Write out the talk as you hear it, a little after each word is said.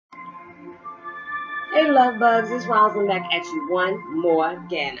Hey love bugs, it's Roslynn back at you one more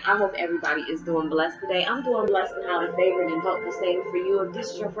again. I hope everybody is doing blessed today. I'm doing blessed and highly favored and hope the same for you. If this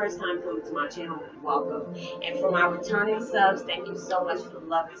is your first time coming to my channel, welcome. And for my returning subs, thank you so much for the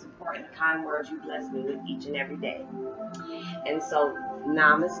love and support and the kind words you bless me with each and every day. And so,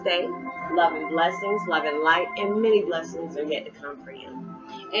 namaste, love and blessings, love and light, and many blessings are yet to come for you.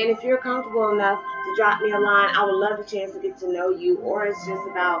 And if you're comfortable enough to drop me a line, I would love the chance to get to know you, or it's just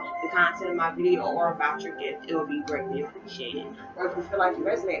about the content of my video or about your gift. It will be greatly appreciated. Or if you feel like you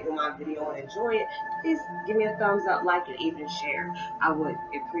resonate with my video and enjoy it, please give me a thumbs up, like, and even share. I would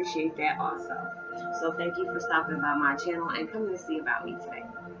appreciate that also. So thank you for stopping by my channel and coming to see about me today.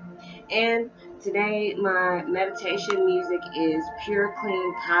 And today, my meditation music is pure,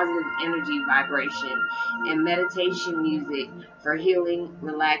 clean, positive energy vibration and meditation music for healing,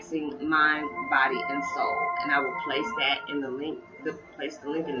 relaxing mind, body, and soul. And I will place that in the link, place the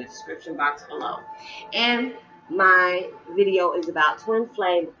link in the description box below. And my video is about Twin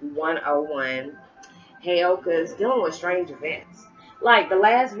Flame 101. Heyoka is dealing with strange events. Like the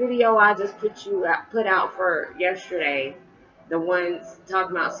last video I just put out for yesterday, the ones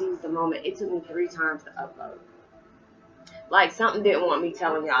talking about seize the moment, it took me 3 times to upload. Like something didn't want me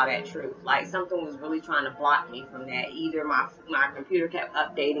telling y'all that truth. Like something was really trying to block me from that. Either my computer kept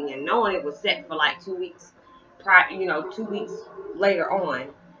updating and knowing it was set for like 2 weeks prior, 2 weeks later on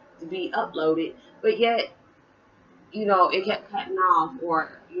to be uploaded, but yet, it kept cutting off,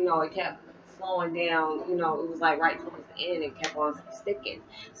 or, it kept slowing down, it was like right towards the end, it kept on sticking.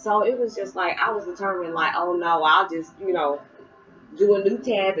 So it was just like, I was determined, like, oh no, I'll just, do a new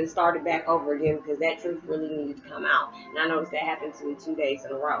tab and start it back over again, because that truth really needed to come out. And I noticed that happened to me 2 days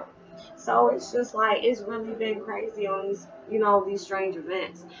in a row. So it's just like, it's really been crazy on these, these strange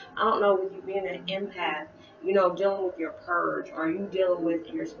events. I don't know, with you being an empath, dealing with your purge, or you dealing with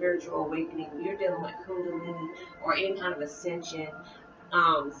your spiritual awakening, you're dealing with kundalini or any kind of ascension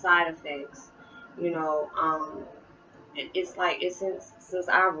side effects, it's like, it's since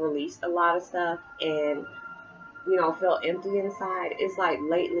I've released a lot of stuff and felt empty inside. It's like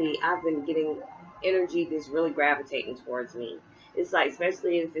lately I've been getting energy that's really gravitating towards me. It's like,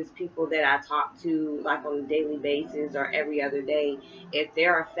 especially if it's people that I talk to like on a daily basis or every other day, if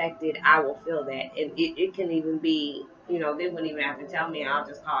they're affected, I will feel that. And it can even be, they wouldn't even have to tell me. I'll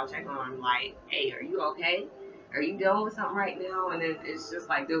just call, check on them, like, hey, are you okay? Are you dealing with something right now? And then it's just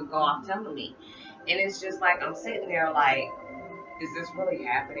like they'll go off telling me. And it's just like I'm sitting there like, is this really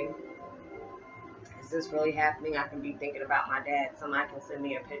happening? Is this really happening? I can be thinking about my dad. Somebody can send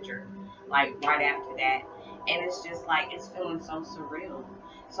me a picture like right after that. And it's just like, it's feeling so surreal.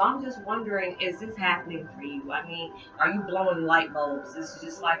 So I'm just wondering, is this happening for you? I mean, are you blowing light bulbs? It's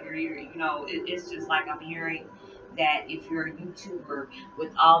just like it's just like I'm hearing that if you're a YouTuber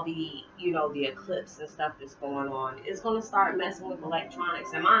with all the, the eclipse and stuff that's going on, it's going to start messing with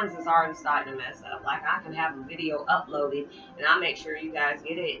electronics. And mine's is already starting to mess up. Like, I can have a video uploaded, and I make sure you guys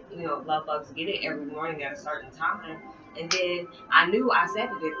get it, love bugs get it every morning at a certain time. And then I knew I set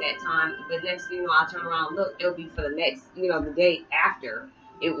it at that time, but next thing you know, I turn around and look, it'll be for the next, the day after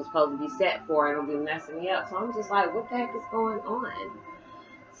it was supposed to be set for, and it'll be messing me up. So I'm just like, what the heck is going on?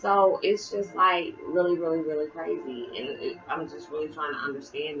 So it's just like really, really, really crazy. And I'm just really trying to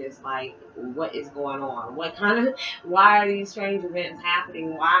understand this, like, what is going on? Why are these strange events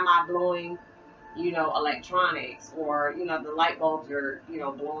happening? Why am I blowing, electronics, or, the light bulbs are,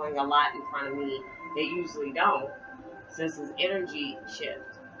 blowing a lot in front of me. They usually don't, since it's energy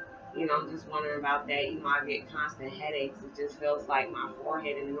shift. I'm just wondering about that. I get constant headaches. It just feels like my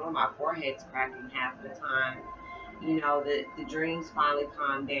forehead, and my forehead's cracking half the time. The dreams finally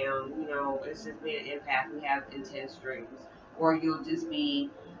calm down. It's just being an empath. We have intense dreams. Or you'll just be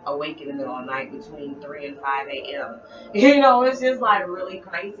awake in the middle of the night between 3 and 5 a.m. It's just like really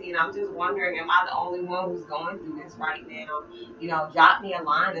crazy. And I'm just wondering, am I the only one who's going through this right now? Drop me a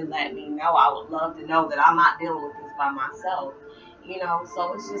line and let me know. I would love to know that I'm not dealing with this by myself.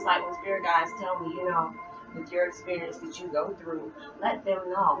 So it's just like when spirit guides tell me, with your experience that you go through, let them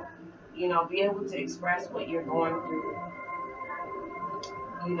know. Be able to express what you're going through.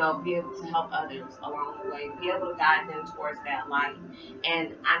 Be able to help others along the way. Be able to guide them towards that light.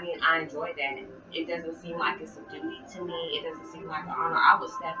 And I mean, I enjoy that. It doesn't seem like it's a duty to me. It doesn't seem like an honor. I would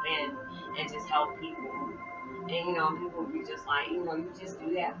step in and just help people. And, people would be just like, you just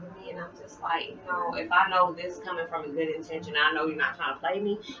do that for me. And I'm just like, if I know this coming from a good intention, I know you're not trying to play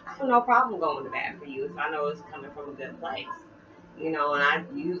me, I have no problem going to bat for you if I know it's coming from a good place. And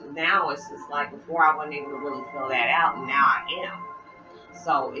now it's just like, before I wasn't able to really fill that out, and now I am.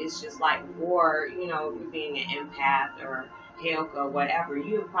 So it's just like, before, you being an empath or Heyoka, whatever,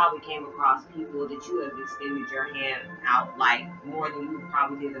 you have probably came across people that you have extended your hand out like more than you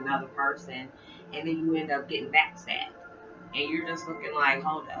probably did another person, and then you end up getting backstabbed. And you're just looking like,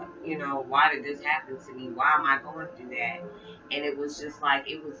 hold up, you know, why did this happen to me? Why am I going through that? And it was just like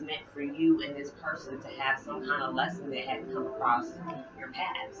it was meant for you and this person to have some kind of lesson that had come across your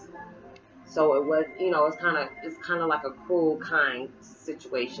paths. So it was, you know, it's kind of like a cruel, kind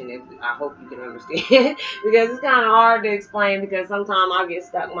situation. If I hope you can understand, because it's kind of hard to explain. Because sometimes I get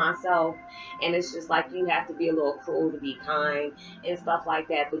stuck myself, and it's just like you have to be a little cruel to be kind and stuff like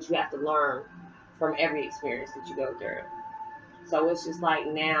that. But you have to learn from every experience that you go through. So it's just like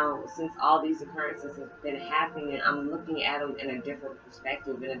now, since all these occurrences have been happening, I'm looking at them in a different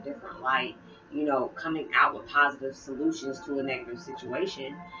perspective, in a different light, you know, coming out with positive solutions to a negative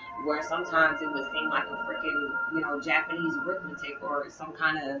situation, where sometimes it would seem like a freaking, you know, Japanese arithmetic or some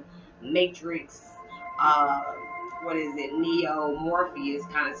kind of matrix, uh, what is it, Neo Morpheus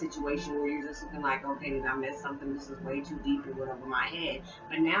kind of situation where you're just looking like, okay, did I miss something? This is way too deep and went over my head.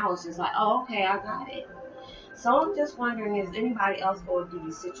 But now it's just like, oh, okay, I got it. So I'm just wondering, is anybody else going through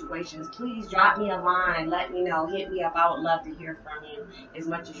these situations? Please drop me a line. Let me know. Hit me up. I would love to hear from you as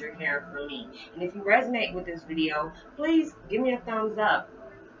much as you're hearing from me. And if you resonate with this video, please give me a thumbs up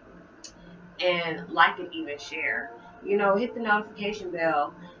and like and even share. You know, hit the notification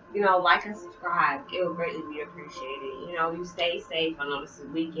bell. You know, like and subscribe. It will greatly be appreciated. You know, you stay safe. I know this is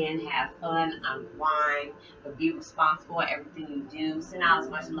weekend. Have fun, unwind, but be responsible at everything you do. Send out as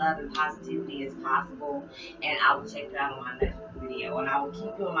much love and positivity as possible. And I will check you out on my next video. And I will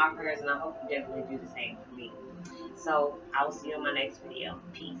keep you in my prayers, and I hope you definitely do the same for me. So I will see you in my next video.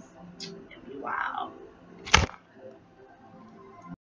 Peace and be wild.